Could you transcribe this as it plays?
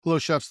Hello,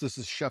 chefs. This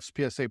is Chef's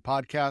PSA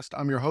Podcast.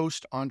 I'm your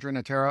host, Andre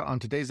Natera. On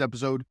today's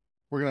episode,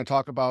 we're going to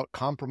talk about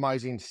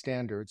compromising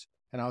standards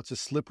and how it's a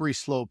slippery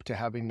slope to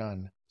having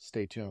none.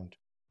 Stay tuned.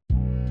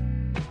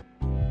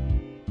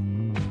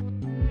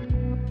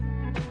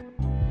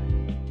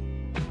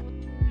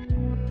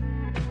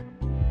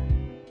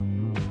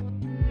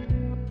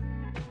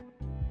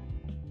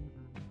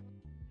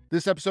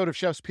 This episode of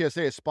Chef's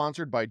PSA is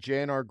sponsored by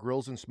J&R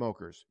Grills and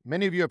Smokers.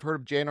 Many of you have heard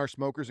of J&R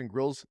Smokers and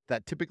Grills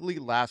that typically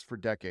last for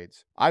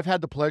decades. I've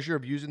had the pleasure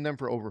of using them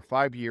for over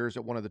 5 years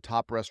at one of the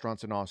top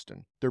restaurants in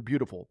Austin. They're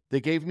beautiful. They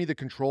gave me the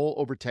control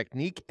over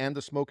technique and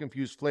the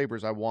smoke-infused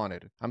flavors I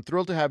wanted. I'm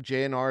thrilled to have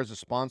J&R as a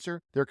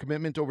sponsor. Their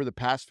commitment over the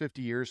past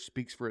 50 years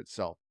speaks for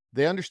itself.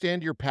 They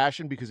understand your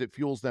passion because it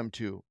fuels them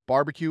too,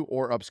 barbecue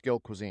or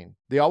upscale cuisine.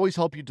 They always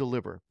help you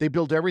deliver. They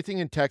build everything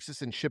in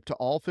Texas and ship to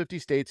all 50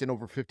 states and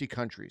over 50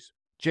 countries.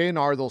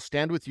 J&R, they'll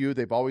stand with you.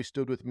 They've always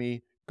stood with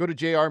me. Go to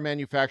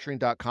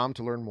jrmanufacturing.com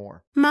to learn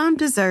more. Mom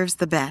deserves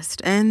the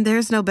best, and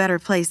there's no better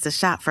place to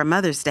shop for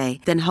Mother's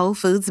Day than Whole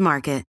Foods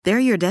Market. They're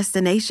your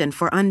destination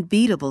for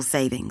unbeatable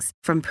savings,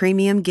 from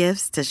premium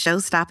gifts to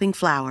show-stopping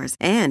flowers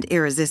and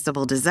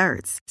irresistible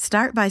desserts.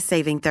 Start by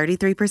saving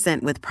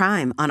 33% with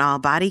Prime on all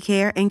body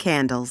care and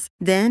candles.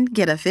 Then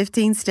get a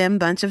 15-stem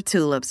bunch of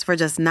tulips for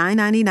just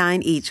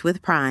 $9.99 each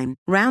with Prime.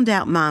 Round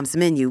out Mom's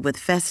menu with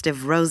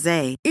festive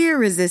rosé,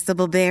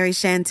 irresistible berry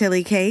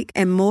chantilly cake,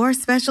 and more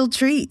special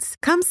treats.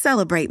 Come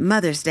celebrate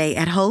Mother's Day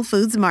at Whole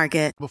Foods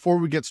Market. Before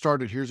we get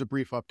started, here's a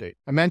brief update.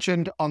 I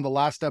mentioned on the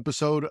last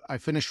episode, I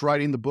finished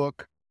writing the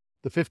book,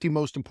 The 50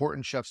 Most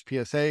Important Chef's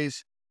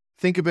PSAs.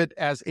 Think of it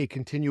as a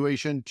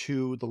continuation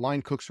to the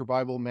Line Cook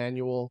Survival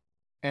Manual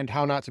and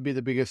How Not to Be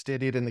the Biggest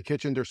Idiot in the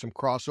Kitchen. There's some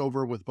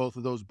crossover with both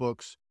of those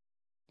books.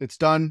 It's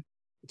done.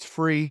 It's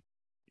free.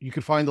 You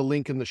can find the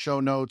link in the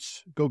show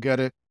notes. Go get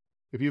it.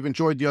 If you've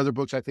enjoyed the other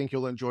books, I think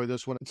you'll enjoy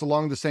this one. It's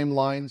along the same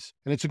lines,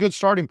 and it's a good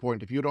starting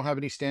point. If you don't have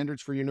any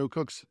standards for your new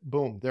cooks,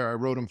 boom, there, I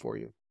wrote them for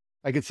you.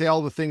 I could say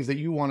all the things that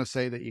you want to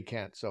say that you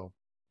can't, so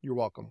you're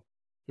welcome.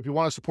 If you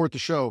want to support the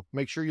show,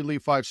 make sure you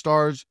leave 5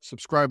 stars,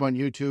 subscribe on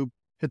YouTube,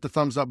 hit the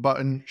thumbs up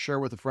button, share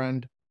with a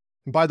friend.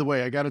 And by the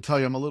way, I got to tell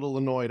you, I'm a little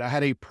annoyed. I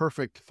had a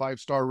perfect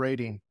 5-star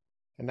rating,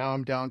 and now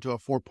I'm down to a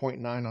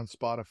 4.9 on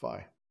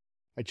Spotify.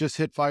 I just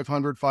hit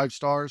 500 5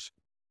 stars,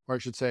 or I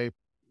should say,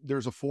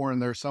 there's a 4 in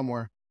there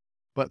somewhere.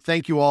 But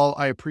thank you all.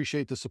 I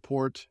appreciate the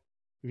support.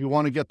 If you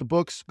want to get the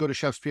books, go to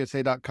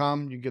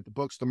chefspsa.com. You can get the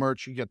books, the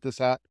merch. You get this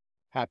hat,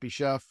 Happy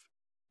Chef.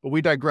 But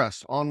we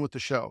digress. On with the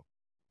show.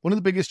 One of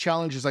the biggest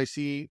challenges I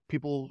see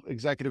people,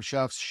 executive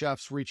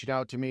chefs reaching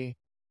out to me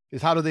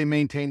is how do they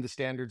maintain the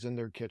standards in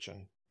their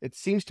kitchen? It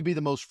seems to be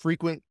the most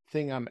frequent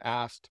thing I'm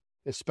asked,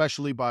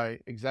 especially by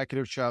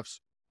executive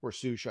chefs or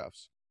sous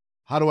chefs.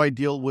 How do I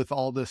deal with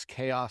all this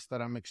chaos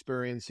that I'm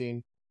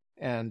experiencing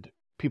and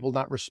people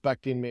not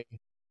respecting me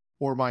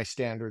or my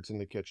standards in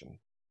the kitchen?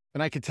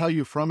 And I can tell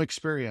you from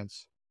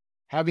experience,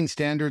 having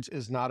standards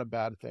is not a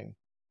bad thing.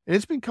 And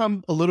it's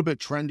become a little bit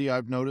trendy,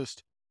 I've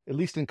noticed, at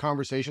least in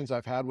conversations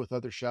I've had with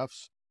other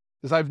chefs,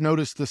 is I've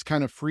noticed this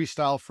kind of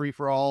freestyle,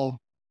 free-for-all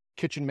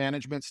kitchen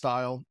management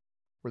style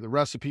where the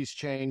recipes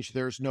change.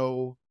 There's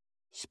no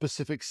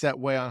specific set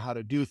way on how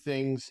to do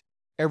things.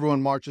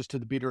 Everyone marches to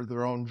the beat of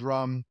their own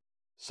drum.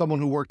 Someone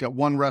who worked at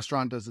one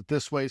restaurant does it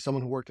this way.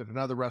 Someone who worked at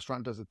another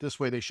restaurant does it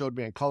this way. They showed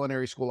me in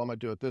culinary school, I'm going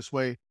to do it this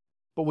way.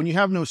 But when you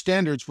have no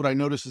standards, what I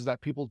notice is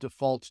that people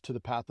default to the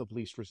path of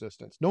least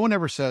resistance. No one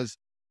ever says,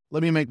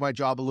 let me make my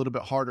job a little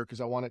bit harder because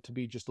I want it to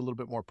be just a little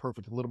bit more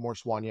perfect, a little more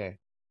soigné.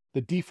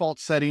 The default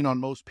setting on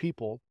most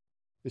people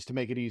is to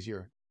make it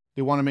easier.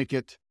 They want to make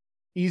it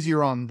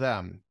easier on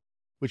them,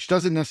 which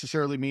doesn't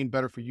necessarily mean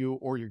better for you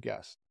or your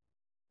guest.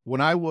 When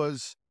I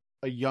was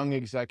a young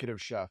executive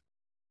chef,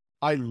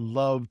 I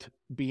loved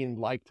being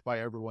liked by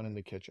everyone in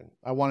the kitchen.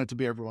 I wanted to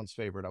be everyone's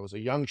favorite. I was a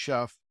young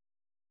chef.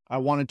 I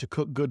wanted to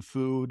cook good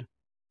food.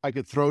 I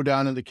could throw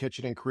down in the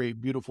kitchen and create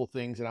beautiful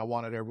things, and I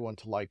wanted everyone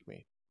to like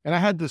me. And I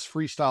had this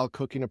freestyle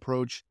cooking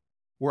approach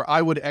where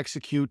I would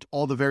execute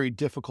all the very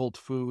difficult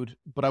food,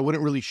 but I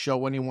wouldn't really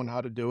show anyone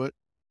how to do it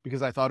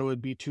because I thought it would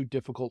be too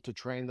difficult to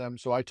train them,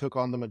 so I took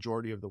on the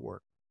majority of the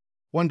work.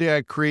 One day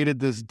I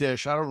created this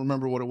dish. I don't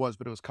remember what it was,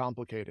 but it was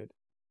complicated.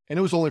 And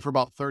it was only for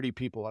about 30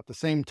 people. At the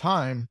same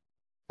time,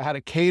 I had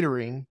a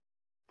catering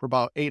for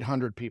about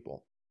 800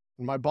 people.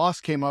 And my boss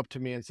came up to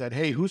me and said,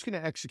 hey, who's going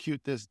to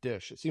execute this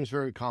dish? It seems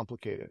very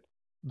complicated.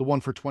 The one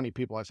for 20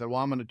 people. I said, well,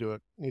 I'm going to do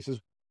it. And he says,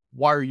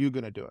 why are you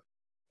going to do it?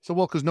 I said,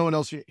 well, because no one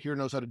else here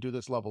knows how to do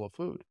this level of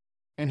food.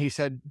 And he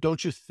said,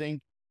 don't you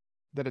think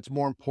that it's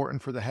more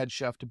important for the head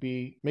chef to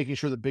be making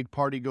sure the big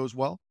party goes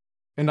well?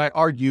 And I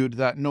argued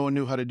that no one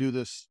knew how to do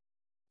this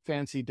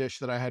fancy dish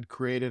that I had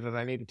created and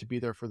I needed to be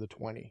there for the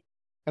 20.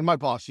 And my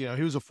boss, he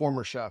was a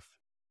former chef.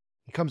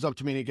 He comes up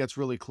to me and he gets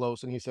really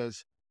close and he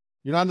says,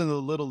 you're not in the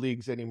little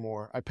leagues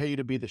anymore. I pay you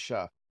to be the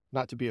chef,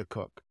 not to be a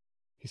cook.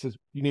 He says,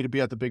 you need to be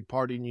at the big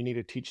party and you need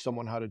to teach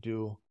someone how to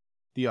do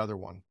the other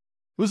one.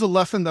 It was a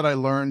lesson that I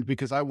learned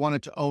because I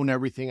wanted to own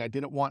everything. I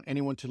didn't want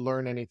anyone to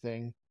learn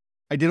anything.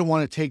 I didn't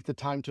want to take the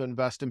time to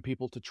invest in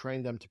people to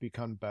train them to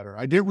become better.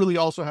 I didn't really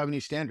also have any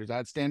standards. I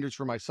had standards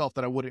for myself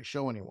that I wouldn't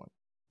show anyone.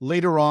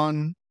 Later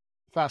on,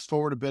 fast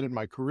forward a bit in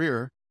my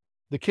career,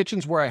 the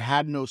kitchens where I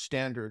had no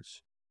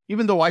standards,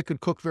 even though I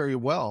could cook very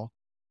well,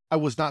 I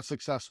was not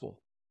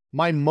successful.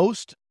 My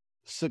most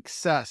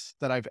success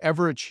that I've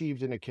ever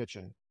achieved in a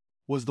kitchen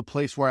was the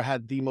place where I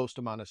had the most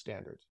amount of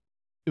standards.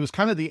 It was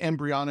kind of the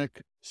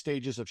embryonic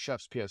stages of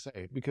Chef's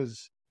PSA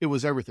because it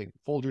was everything.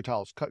 Fold your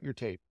towels, cut your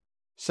tape,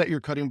 set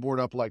your cutting board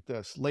up like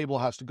this. Label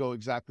has to go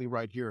exactly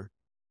right here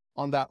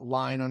on that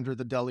line under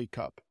the deli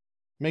cup.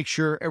 Make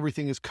sure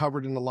everything is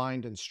covered and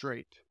aligned and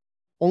straight.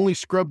 Only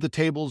scrub the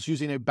tables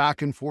using a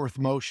back and forth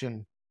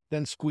motion,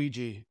 then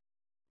squeegee.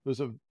 There was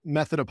a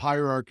method of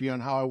hierarchy on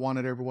how I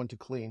wanted everyone to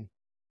clean.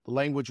 The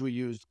language we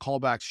used,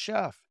 callbacks,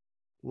 chef,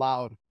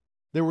 loud.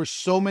 There were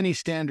so many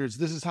standards.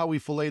 This is how we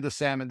fillet the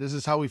salmon. This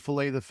is how we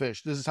fillet the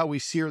fish. This is how we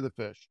sear the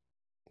fish.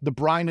 The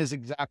brine is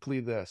exactly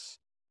this.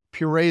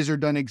 Purees are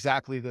done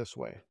exactly this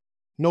way.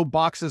 No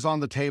boxes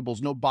on the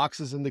tables, no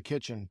boxes in the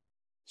kitchen.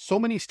 So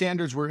many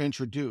standards were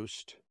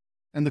introduced,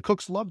 and the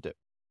cooks loved it.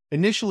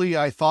 Initially,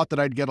 I thought that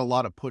I'd get a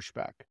lot of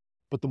pushback,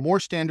 but the more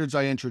standards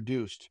I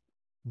introduced,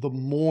 the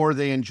more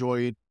they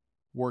enjoyed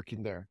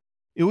working there.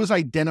 It was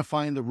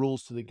identifying the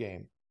rules to the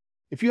game.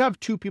 If you have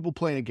two people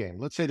playing a game,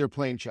 let's say they're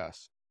playing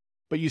chess,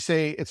 but you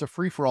say it's a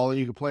free-for-all and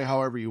you can play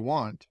however you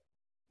want,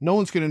 no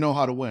one's going to know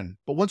how to win.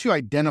 But once you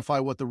identify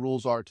what the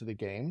rules are to the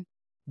game,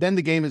 then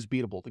the game is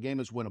beatable. The game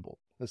is winnable.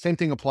 The same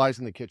thing applies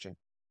in the kitchen.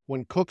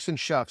 When cooks and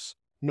chefs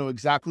know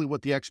exactly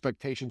what the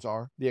expectations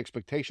are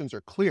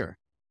clear.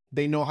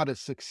 They know how to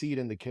succeed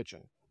in the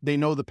kitchen. They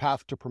know the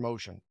path to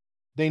promotion.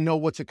 They know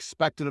what's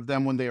expected of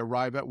them when they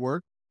arrive at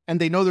work, and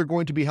they know they're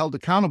going to be held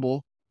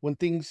accountable when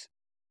things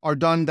are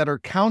done that are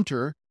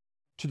counter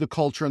to the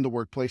culture and the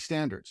workplace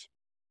standards.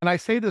 And I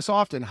say this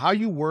often, how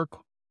you work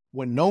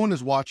when no one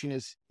is watching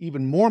is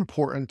even more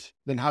important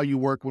than how you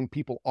work when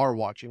people are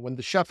watching. When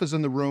the chef is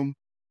in the room,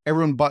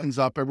 everyone buttons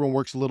up, everyone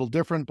works a little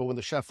different, but when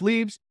the chef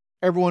leaves,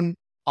 everyone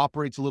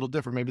operates a little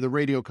different. Maybe the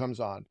radio comes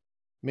on.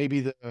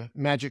 Maybe the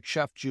magic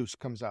chef juice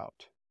comes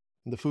out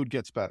and the food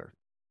gets better.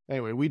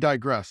 Anyway, we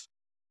digress.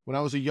 When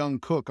I was a young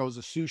cook, I was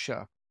a sous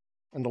chef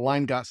and the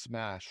line got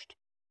smashed.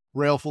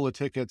 Rail full of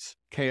tickets,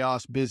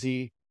 chaos,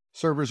 busy.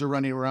 Servers are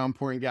running around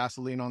pouring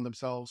gasoline on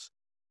themselves,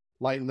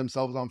 lighting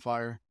themselves on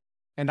fire.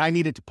 And I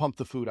needed to pump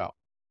the food out.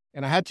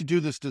 And I had to do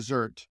this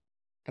dessert.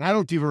 And I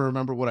don't even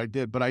remember what I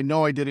did, but I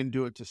know I didn't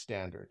do it to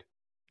standard.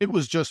 It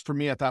was just, for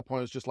me at that point,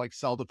 it was just like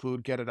sell the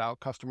food, get it out,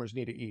 customers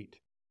need to eat.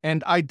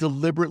 And I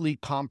deliberately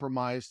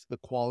compromised the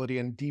quality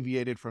and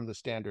deviated from the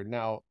standard.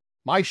 Now,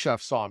 my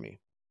chef saw me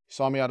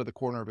out of the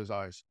corner of his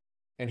eyes.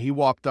 And he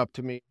walked up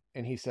to me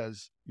and he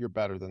says, "You're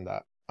better than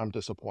that. I'm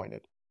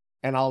disappointed."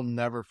 And I'll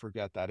never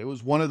forget that. It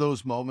was one of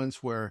those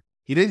moments where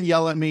he didn't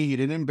yell at me, he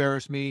didn't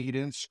embarrass me, he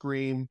didn't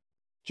scream.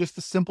 Just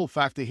the simple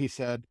fact that he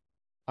said,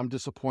 "I'm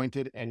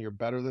disappointed and you're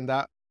better than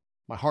that,"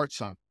 my heart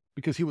sunk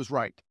because he was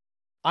right.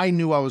 I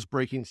knew I was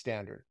breaking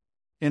standard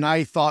and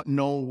I thought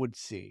no one would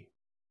see.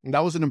 And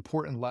that was an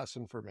important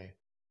lesson for me.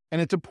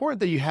 And it's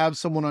important that you have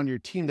someone on your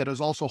team that is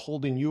also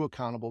holding you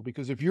accountable,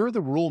 because if you're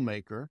the rule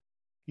maker,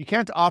 you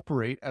can't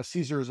operate as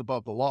Caesar is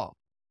above the law.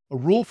 A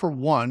rule for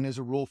one is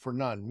a rule for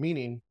none,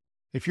 meaning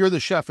if you're the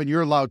chef and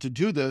you're allowed to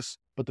do this,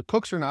 but the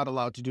cooks are not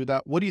allowed to do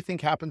that, what do you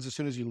think happens as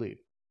soon as you leave?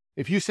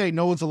 If you say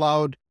no one's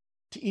allowed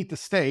to eat the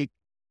steak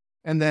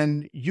and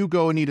then you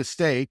go and eat a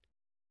steak,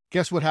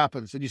 guess what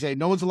happens? And you say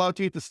no one's allowed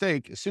to eat the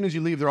steak. As soon as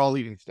you leave, they're all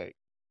eating steak.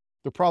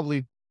 They're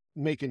probably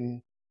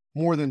making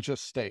more than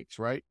just steaks,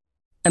 right?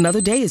 Another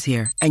day is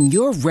here, and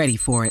you're ready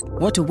for it.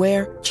 What to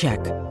wear? Check.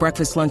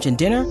 Breakfast, lunch, and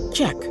dinner?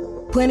 Check.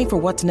 Planning for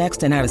what's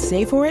next and how to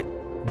save for it?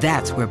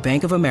 That's where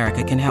Bank of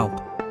America can help.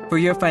 For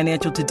your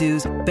financial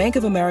to-dos, Bank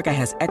of America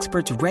has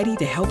experts ready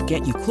to help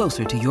get you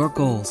closer to your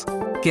goals.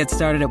 Get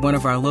started at one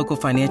of our local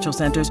financial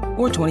centers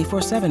or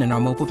 24/7 in our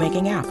mobile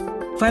banking app.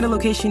 Find a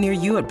location near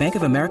you at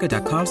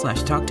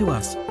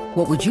bankofamerica.com/talktous.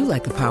 What would you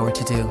like the power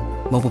to do?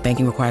 Mobile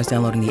banking requires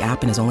downloading the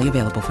app and is only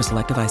available for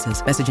select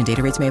devices. Message and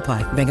data rates may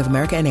apply. Bank of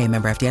America N.A.,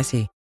 member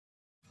FDIC.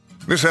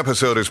 This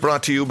episode is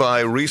brought to you by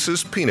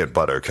Reese's Peanut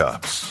Butter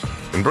Cups.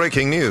 In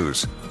breaking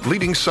news,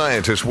 leading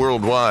scientists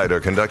worldwide are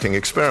conducting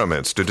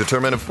experiments to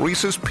determine if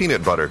Reese's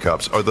Peanut Butter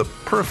Cups are the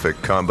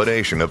perfect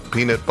combination of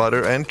peanut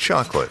butter and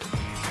chocolate.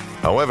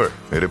 However,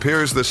 it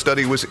appears the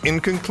study was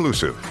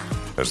inconclusive,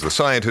 as the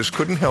scientists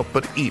couldn't help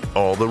but eat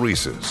all the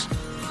Reese's.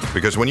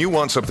 Because when you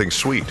want something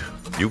sweet,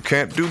 you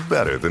can't do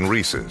better than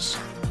Reese's.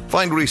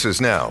 Find Reese's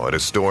now at a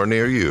store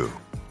near you.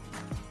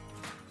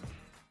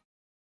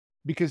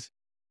 Because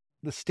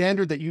the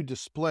standard that you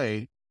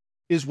display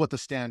is what the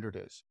standard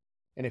is.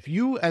 And if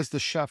you as the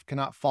chef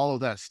cannot follow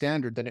that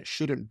standard, then it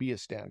shouldn't be a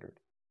standard.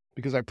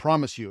 Because I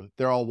promise you,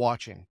 they're all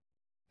watching.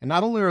 And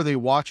not only are they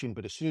watching,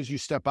 but as soon as you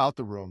step out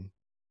the room,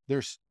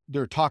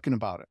 they're talking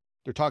about it.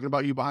 They're talking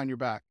about you behind your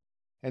back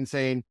and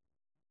saying,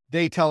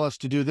 they tell us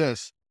to do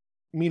this.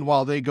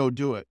 Meanwhile, they go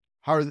do it.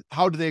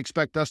 How do they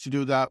expect us to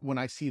do that when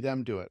I see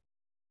them do it?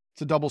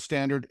 It's a double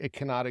standard. It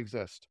cannot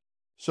exist.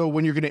 So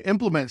when you're going to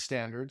implement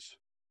standards,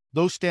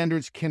 those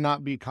standards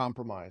cannot be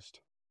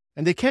compromised.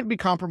 And they can't be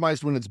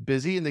compromised when it's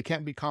busy, and they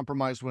can't be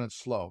compromised when it's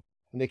slow.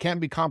 And they can't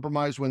be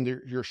compromised when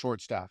you're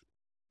short-staffed.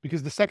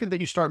 Because the second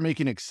that you start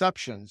making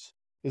exceptions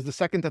is the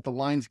second that the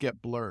lines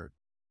get blurred.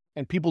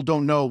 And people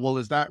don't know, well,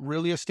 is that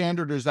really a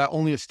standard, or is that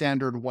only a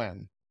standard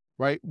when?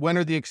 Right? When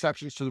are the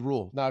exceptions to the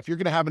rule? Now, if you're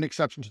going to have an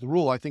exception to the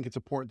rule, I think it's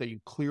important that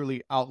you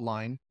clearly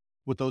outline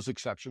what those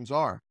exceptions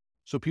are.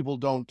 So people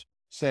don't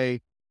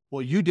say,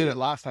 well, you did it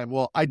last time.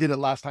 Well, I did it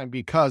last time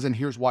because, and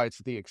here's why it's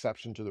the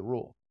exception to the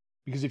rule.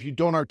 Because if you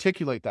don't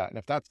articulate that, and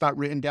if that's not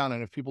written down,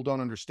 and if people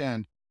don't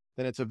understand,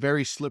 then it's a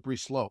very slippery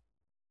slope.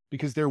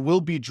 Because there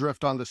will be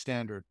drift on the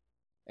standard,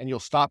 and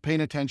you'll stop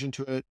paying attention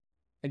to it,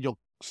 and you'll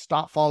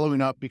stop following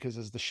up because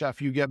as the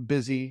chef, you get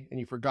busy and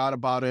you forgot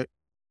about it.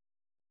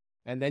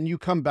 And then you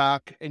come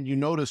back and you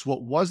notice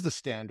what was the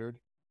standard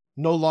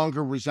no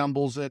longer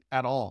resembles it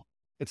at all.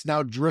 It's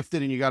now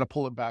drifted and you got to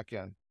pull it back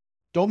in.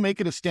 Don't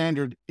make it a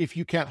standard if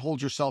you can't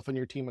hold yourself and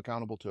your team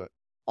accountable to it.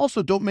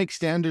 Also, don't make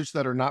standards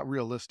that are not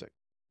realistic.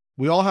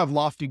 We all have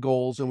lofty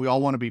goals and we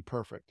all want to be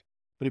perfect.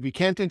 But if you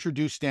can't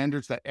introduce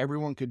standards that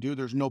everyone could do,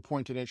 there's no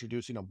point in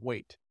introducing them.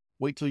 Wait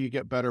till you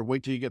get better.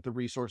 Wait till you get the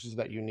resources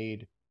that you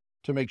need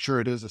to make sure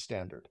it is a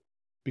standard.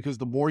 Because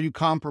the more you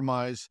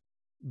compromise,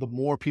 the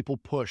more people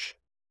push.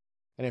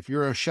 And if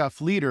you're a chef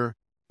leader,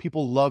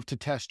 people love to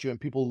test you and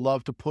people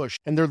love to push.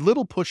 And they're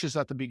little pushes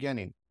at the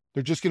beginning.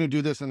 They're just going to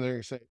do this and they're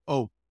going to say,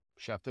 oh,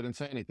 chef didn't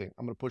say anything.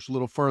 I'm going to push a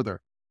little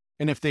further.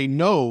 And if they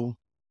know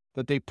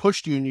that they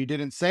pushed you and you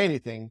didn't say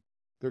anything,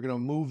 they're going to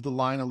move the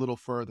line a little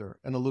further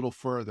and a little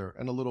further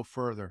and a little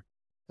further.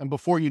 And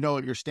before you know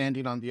it, you're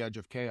standing on the edge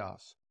of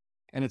chaos.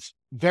 And it's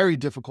very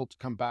difficult to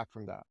come back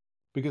from that.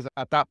 Because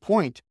at that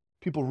point,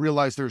 people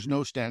realize there's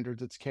no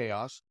standards, it's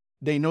chaos.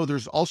 They know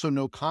there's also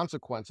no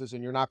consequences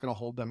and you're not going to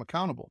hold them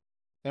accountable.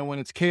 And when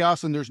it's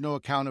chaos and there's no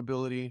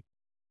accountability,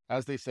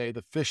 as they say,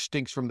 the fish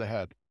stinks from the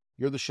head.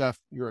 You're the chef,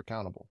 you're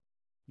accountable.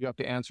 You have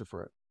to answer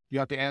for it. You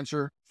have to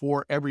answer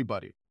for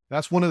everybody.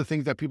 That's one of the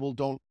things that people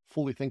don't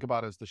fully think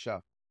about as the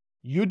chef.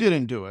 You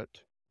didn't do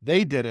it,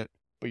 they did it,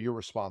 but you're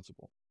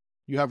responsible.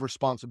 You have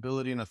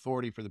responsibility and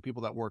authority for the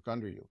people that work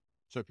under you.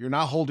 So if you're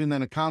not holding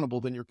them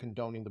accountable, then you're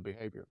condoning the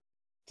behavior.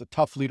 It's a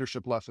tough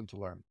leadership lesson to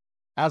learn.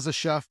 As a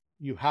chef,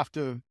 you have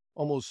to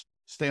almost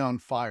stay on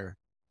fire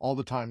all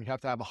the time. You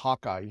have to have a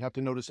hawk eye. You have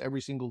to notice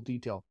every single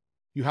detail.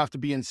 You have to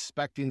be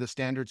inspecting the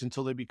standards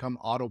until they become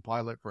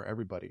autopilot for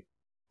everybody.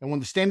 And when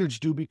the standards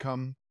do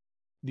become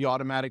the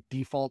automatic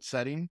default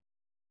setting,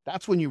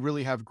 that's when you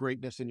really have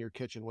greatness in your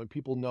kitchen, when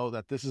people know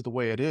that this is the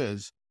way it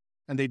is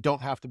and they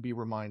don't have to be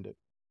reminded.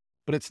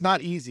 But it's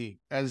not easy.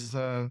 As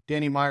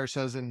Danny Meyer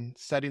says in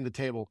Setting the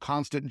Table,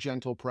 constant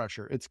gentle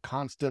pressure. It's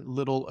constant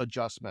little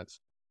adjustments.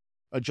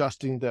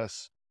 Adjusting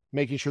this,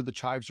 making sure the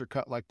chives are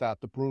cut like that.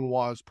 The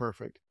brunoise is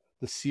perfect.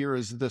 The sear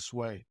is this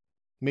way.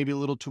 Maybe a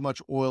little too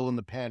much oil in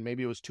the pan.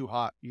 Maybe it was too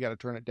hot. You got to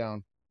turn it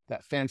down.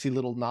 That fancy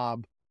little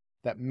knob,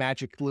 that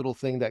magic little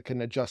thing that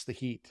can adjust the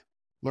heat.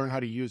 Learn how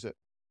to use it.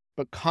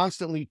 But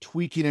constantly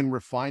tweaking and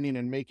refining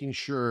and making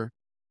sure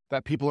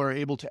that people are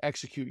able to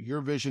execute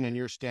your vision and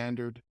your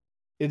standard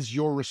is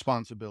your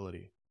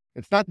responsibility.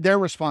 It's not their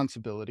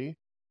responsibility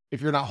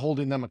if you're not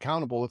holding them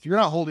accountable. If you're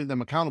not holding them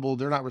accountable,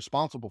 they're not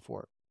responsible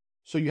for it.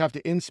 So you have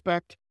to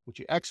inspect what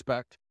you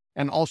expect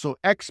and also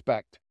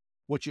expect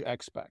what you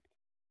expect.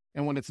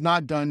 And when it's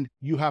not done,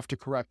 you have to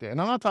correct it. And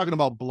I'm not talking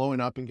about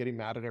blowing up and getting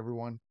mad at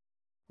everyone.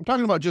 I'm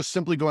talking about just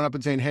simply going up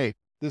and saying, hey,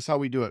 this is how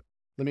we do it.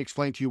 Let me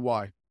explain to you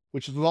why,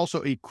 which is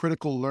also a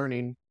critical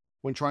learning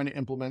when trying to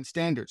implement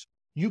standards.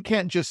 You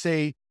can't just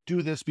say,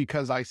 do this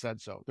because I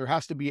said so. There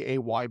has to be a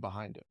why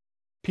behind it.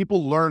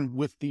 People learn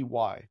with the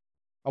why.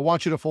 I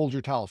want you to fold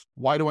your towels.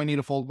 Why do I need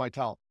to fold my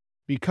towel?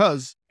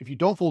 Because if you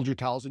don't fold your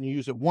towels and you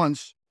use it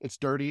once, it's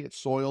dirty, it's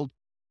soiled.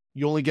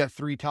 You only get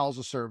 3 towels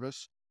of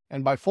service.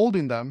 And by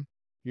folding them,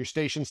 your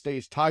station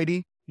stays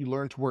tidy, you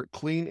learn to work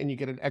clean, and you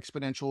get an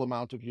exponential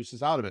amount of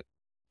uses out of it.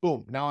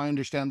 Boom. Now I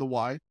understand the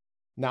why.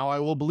 Now I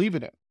will believe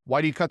in it.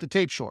 Why do you cut the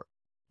tape short?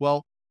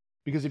 Well,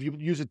 because if you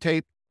use a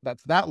tape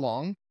that's that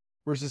long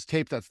versus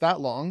tape that's that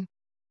long,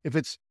 if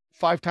it's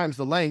 5 times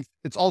the length,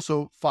 it's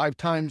also 5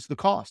 times the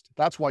cost.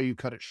 That's why you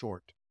cut it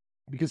short,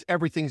 because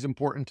everything's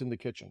important in the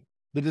kitchen.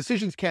 The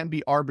decisions can't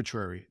be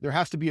arbitrary. There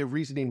has to be a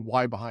reasoning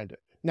why behind it.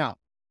 Now,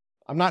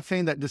 I'm not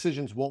saying that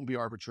decisions won't be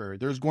arbitrary.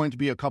 There's going to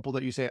be a couple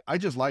that you say, I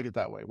just like it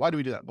that way. Why do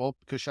we do that? Well,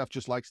 because chef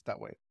just likes it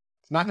that way.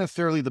 It's not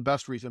necessarily the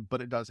best reason,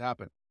 but it does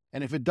happen.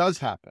 And if it does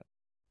happen,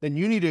 then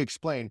you need to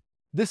explain,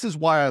 this is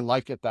why I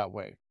like it that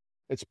way.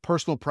 It's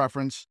personal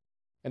preference,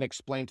 and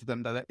explain to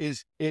them that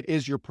it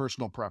is your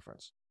personal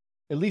preference.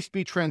 At least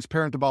be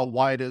transparent about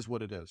why it is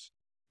what it is,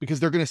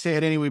 because they're going to say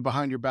it anyway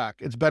behind your back.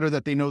 It's better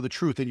that they know the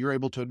truth and you're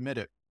able to admit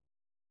it.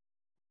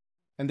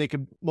 And they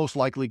could most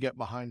likely get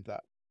behind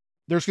that.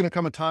 There's going to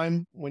come a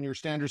time when your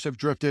standards have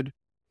drifted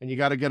and you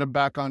got to get them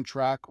back on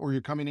track, or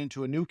you're coming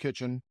into a new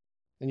kitchen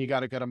and you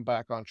got to get them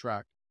back on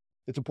track.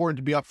 It's important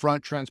to be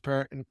upfront,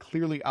 transparent, and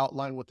clearly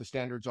outline what the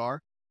standards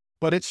are,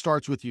 but it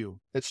starts with you.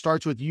 It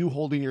starts with you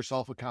holding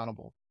yourself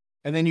accountable.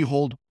 And then you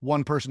hold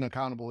one person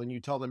accountable and you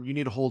tell them you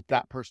need to hold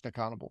that person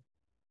accountable.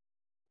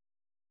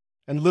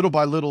 And little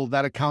by little,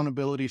 that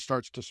accountability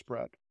starts to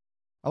spread.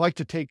 I like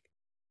to take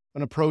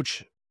an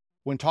approach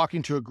when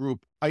talking to a group.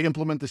 I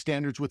implement the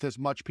standards with as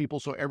much people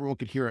so everyone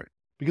could hear it.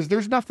 Because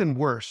there's nothing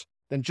worse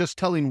than just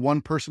telling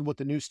one person what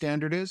the new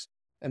standard is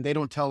and they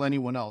don't tell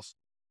anyone else.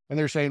 And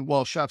they're saying,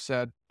 well, Chef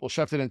said, well,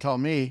 Chef didn't tell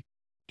me.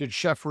 Did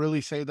Chef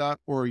really say that,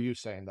 or are you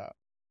saying that?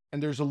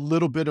 And there's a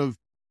little bit of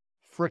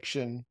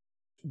friction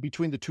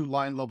between the two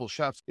line level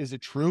chefs. Is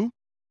it true?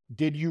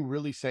 Did you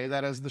really say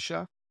that as the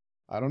chef?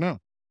 I don't know.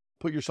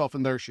 Put yourself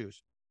in their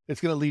shoes.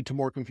 It's going to lead to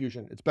more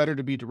confusion. It's better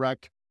to be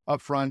direct,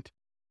 upfront.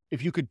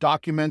 If you could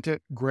document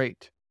it,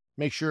 great.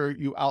 Make sure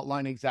you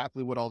outline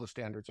exactly what all the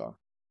standards are.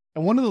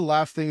 And one of the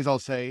last things I'll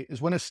say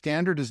is when a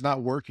standard is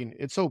not working,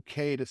 it's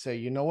okay to say,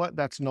 you know what,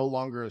 that's no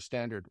longer a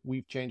standard.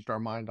 We've changed our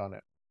mind on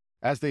it.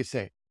 As they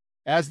say,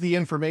 as the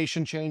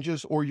information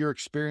changes or your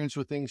experience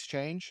with things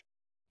change,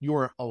 you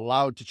are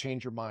allowed to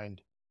change your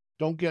mind.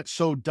 Don't get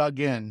so dug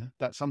in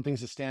that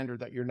something's a standard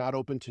that you're not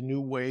open to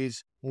new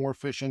ways, more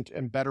efficient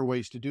and better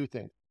ways to do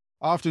things.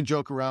 I often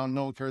joke around,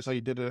 no one cares how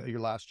you did it at your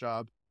last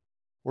job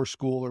or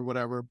school or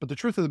whatever. But the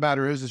truth of the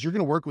matter is you're going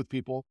to work with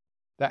people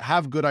that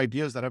have good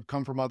ideas that have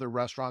come from other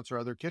restaurants or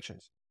other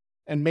kitchens.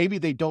 And maybe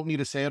they don't need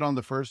to say it on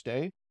the first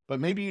day, but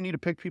maybe you need to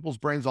pick people's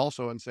brains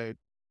also and say,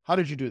 how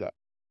did you do that?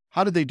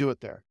 How did they do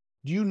it there?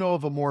 Do you know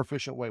of a more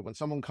efficient way? When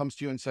someone comes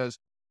to you and says,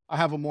 I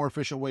have a more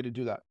efficient way to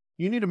do that,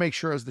 you need to make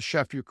sure as the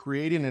chef, you're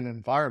creating an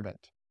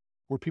environment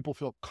where people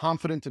feel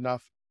confident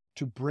enough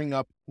to bring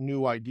up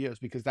new ideas,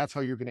 because that's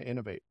how you're going to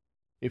innovate.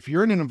 If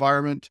you're in an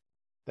environment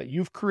that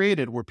you've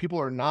created where people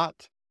are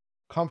not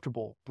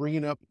comfortable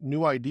bringing up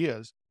new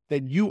ideas,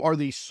 then you are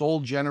the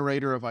sole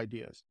generator of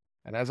ideas.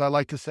 And as I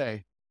like to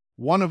say,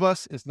 one of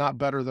us is not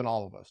better than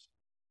all of us.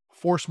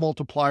 Force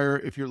multiplier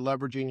if you're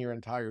leveraging your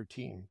entire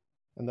team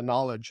and the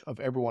knowledge of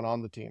everyone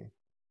on the team.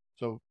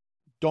 So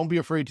don't be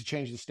afraid to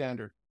change the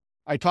standard.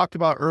 I talked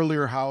about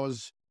earlier how I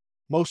was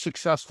most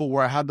successful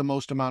where I had the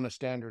most amount of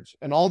standards.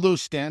 And all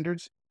those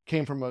standards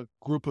came from a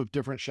group of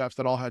different chefs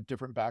that all had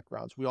different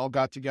backgrounds. We all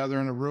got together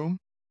in a room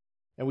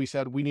and we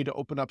said, we need to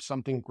open up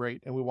something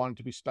great, and we want it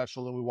to be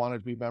special, and we want it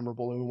to be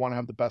memorable, and we want to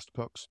have the best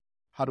cooks.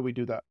 How do we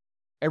do that?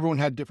 Everyone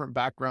had different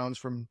backgrounds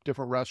from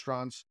different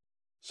restaurants.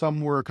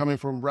 Some were coming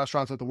from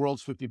restaurants at the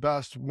world's 50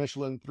 best,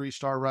 Michelin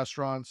 3-star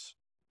restaurants,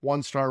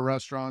 1-star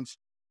restaurants,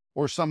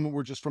 or some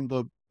were just from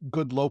the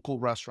good local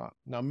restaurant.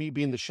 Now, me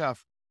being the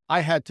chef,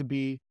 I had to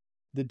be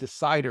the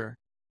decider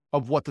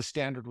of what the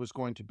standard was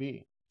going to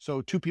be.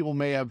 So two people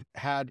may have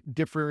had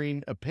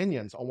differing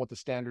opinions on what the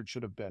standard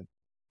should have been.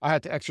 I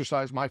had to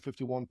exercise my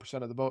 51%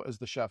 of the vote as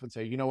the chef and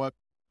say, you know what?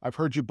 I've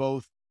heard you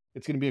both.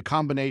 It's going to be a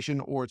combination,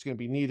 or it's going to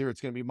be neither.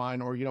 It's going to be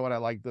mine, or you know what? I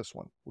like this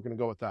one. We're going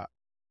to go with that.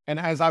 And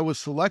as I was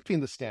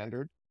selecting the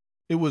standard,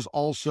 it was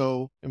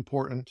also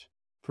important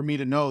for me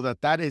to know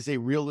that that is a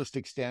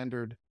realistic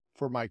standard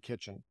for my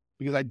kitchen,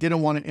 because I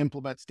didn't want to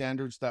implement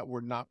standards that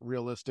were not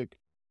realistic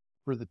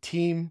for the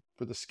team,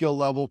 for the skill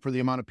level, for the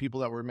amount of people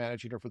that we're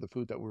managing, or for the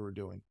food that we were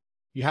doing.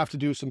 You have to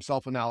do some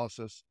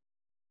self-analysis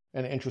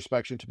and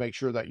introspection to make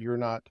sure that you're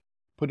not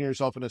putting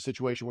yourself in a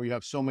situation where you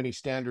have so many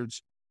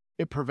standards,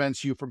 it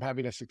prevents you from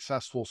having a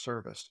successful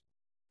service.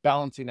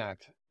 Balancing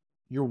act.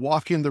 You're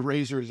walking the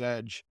razor's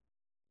edge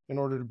in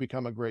order to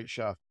become a great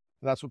chef.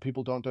 And that's what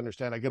people don't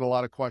understand. I get a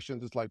lot of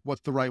questions. It's like,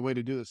 what's the right way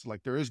to do this?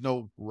 Like, there is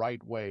no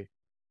right way.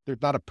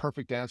 There's not a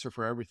perfect answer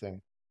for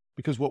everything,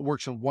 because what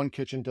works in one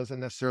kitchen doesn't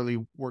necessarily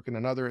work in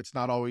another. It's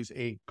not always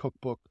a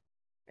cookbook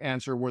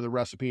answer where the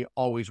recipe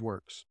always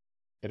works.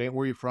 It ain't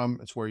where you're from,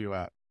 it's where you're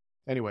at.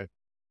 Anyway,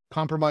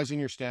 compromising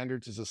your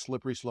standards is a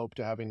slippery slope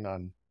to having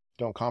none.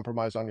 Don't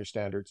compromise on your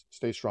standards.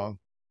 Stay strong.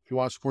 If you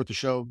want to support the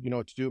show, you know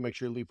what to do. Make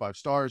sure you leave 5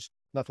 stars,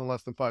 nothing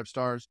less than 5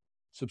 stars.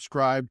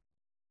 Subscribe,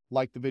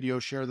 like the video,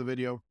 share the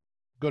video.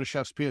 Go to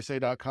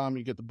chefspsa.com.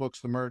 You get the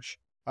books, the merch.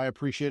 I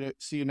appreciate it.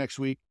 See you next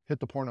week. Hit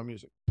the porno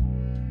music.